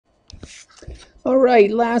All right,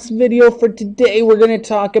 last video for today. We're going to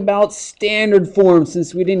talk about standard form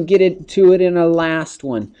since we didn't get to it in our last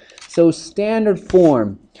one. So standard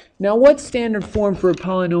form. Now what standard form for a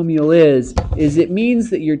polynomial is it means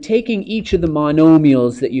that you're taking each of the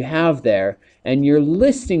monomials that you have there and you're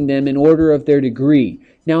listing them in order of their degree.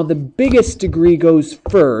 Now the biggest degree goes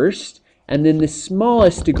first, and then the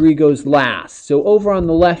smallest degree goes last. So over on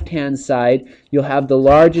the left-hand side, you'll have the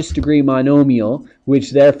largest degree monomial,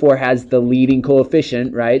 which therefore has the leading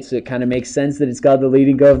coefficient, right? So it kind of makes sense that it's called the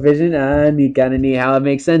leading coefficient. And you kind of need how it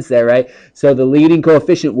makes sense there, right? So the leading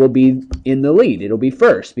coefficient will be in the lead. It'll be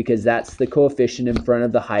first because that's the coefficient in front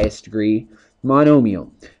of the highest degree monomial.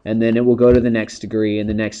 And then it will go to the next degree and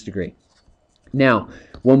the next degree. Now,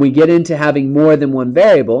 when we get into having more than one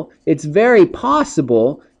variable, it's very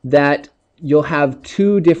possible that you'll have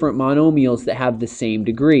two different monomials that have the same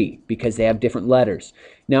degree because they have different letters.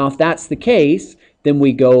 Now, if that's the case, then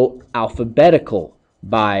we go alphabetical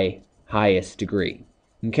by highest degree.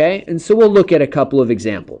 Okay, and so we'll look at a couple of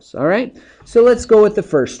examples. All right, so let's go with the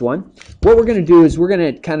first one. What we're going to do is we're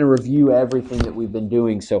going to kind of review everything that we've been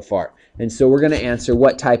doing so far. And so we're going to answer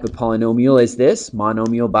what type of polynomial is this?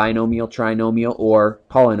 Monomial, binomial, trinomial, or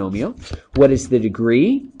polynomial? What is the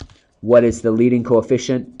degree? What is the leading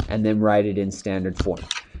coefficient? And then write it in standard form.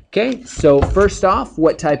 Okay, so first off,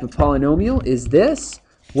 what type of polynomial is this?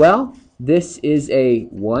 Well, this is a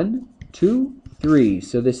 1, 2, 3.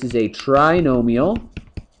 So this is a trinomial.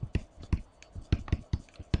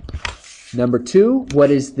 Number 2, what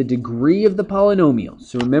is the degree of the polynomial?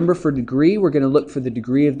 So remember, for degree, we're going to look for the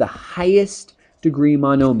degree of the highest degree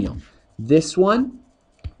monomial. This one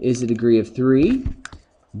is a degree of 3.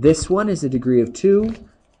 This one is a degree of 2.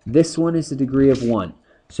 This one is a degree of 1.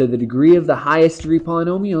 So the degree of the highest degree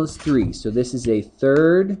polynomial is 3. So this is a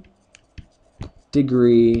third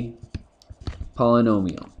degree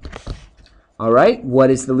polynomial. All right,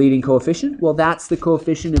 what is the leading coefficient? Well, that's the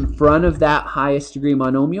coefficient in front of that highest degree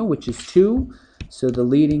monomial, which is 2. So the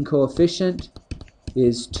leading coefficient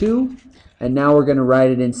is 2. And now we're going to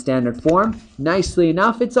write it in standard form. Nicely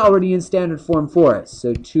enough, it's already in standard form for us.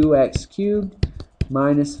 So 2x cubed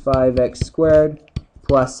minus 5x squared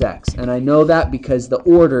plus x. And I know that because the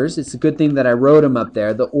orders, it's a good thing that I wrote them up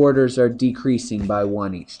there, the orders are decreasing by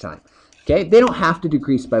 1 each time. Okay, they don't have to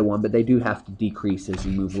decrease by 1, but they do have to decrease as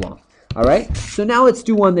you move along. All right, so now let's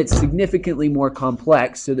do one that's significantly more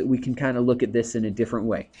complex so that we can kind of look at this in a different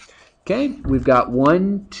way. Okay, we've got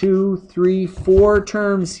 1, 2, 3, 4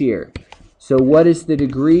 terms here. So what is the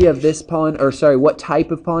degree of this what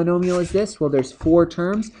type of polynomial is this? Well, there's 4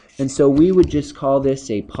 terms, and so we would just call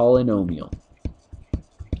this a polynomial.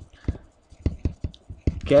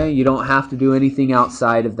 Okay, you don't have to do anything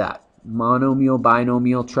outside of that. Monomial,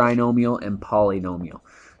 binomial, trinomial, and polynomial.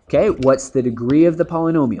 Okay, what's the degree of the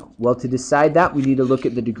polynomial? Well, to decide that, we need to look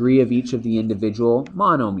at the degree of each of the individual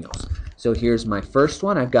monomials. So here's my first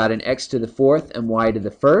one. I've got an x to the 4th and y to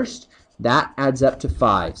the 1st. That adds up to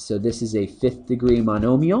 5. So this is a 5th degree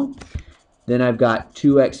monomial. Then I've got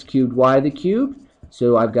 2x cubed y the cubed.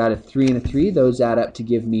 So I've got a 3 and a 3. Those add up to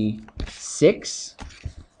give me 6.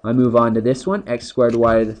 I move on to this one, x squared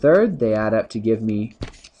y to the 3rd. They add up to give me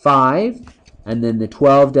 5. And then the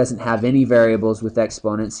 12 doesn't have any variables with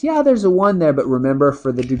exponents. Yeah, there's a 1 there, but remember,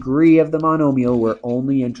 for the degree of the monomial, we're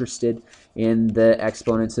only interested in the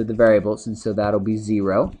exponents of the variables, and so that'll be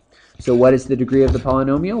 0. So what is the degree of the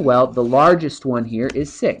polynomial? Well, the largest one here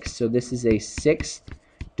is 6. So this is a 6th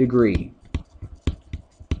degree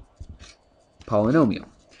polynomial.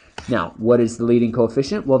 Now, what is the leading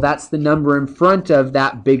coefficient? Well, that's the number in front of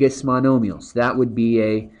that biggest monomial. So that would be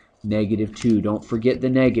a -2. Don't forget the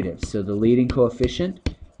negative. So the leading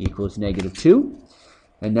coefficient equals -2.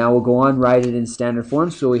 And now we'll go on, write it in standard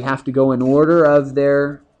form. So we have to go in order of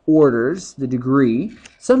their orders, the degree.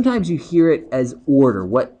 Sometimes you hear it as order.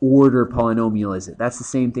 What order polynomial is it? That's the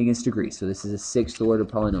same thing as degree. So this is a 6th order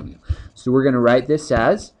polynomial. So we're going to write this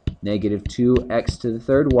as -2x to the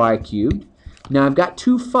 3rd y cubed. Now I've got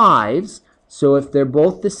 2 5s. So if they're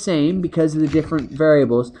both the same because of the different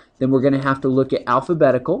variables, then we're going to have to look at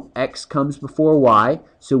alphabetical. X comes before y.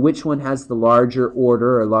 So which one has the larger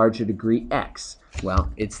order or larger degree x? Well,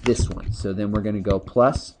 it's this one. So then we're going to go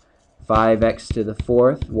plus 5x to the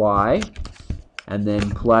 4th y, and then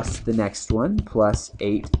plus the next one, plus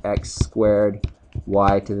 8x squared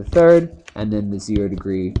y to the 3rd, and then the 0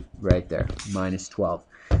 degree right there, -12.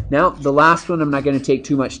 Now, the last one I'm not going to take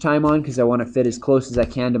too much time on because I want to fit as close as I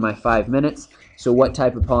can to my 5 minutes. So what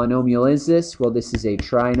type of polynomial is this? Well, this is a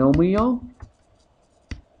trinomial.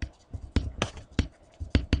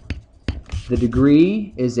 The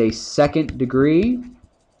degree is a 2nd degree.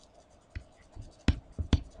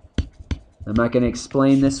 I'm not going to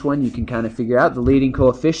explain this one. You can kind of figure out the leading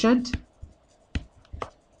coefficient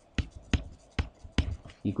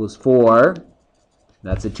equals 4.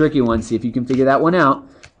 That's a tricky one. See if you can figure that one out.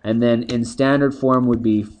 And then in standard form would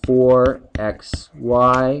be 4xy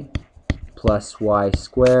plus y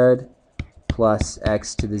squared plus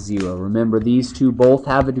x to the 0. Remember, these two both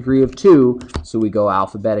have a degree of 2, so we go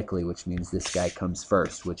alphabetically, which means this guy comes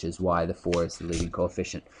first, which is why the 4 is the leading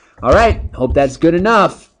coefficient. All right, hope that's good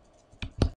enough.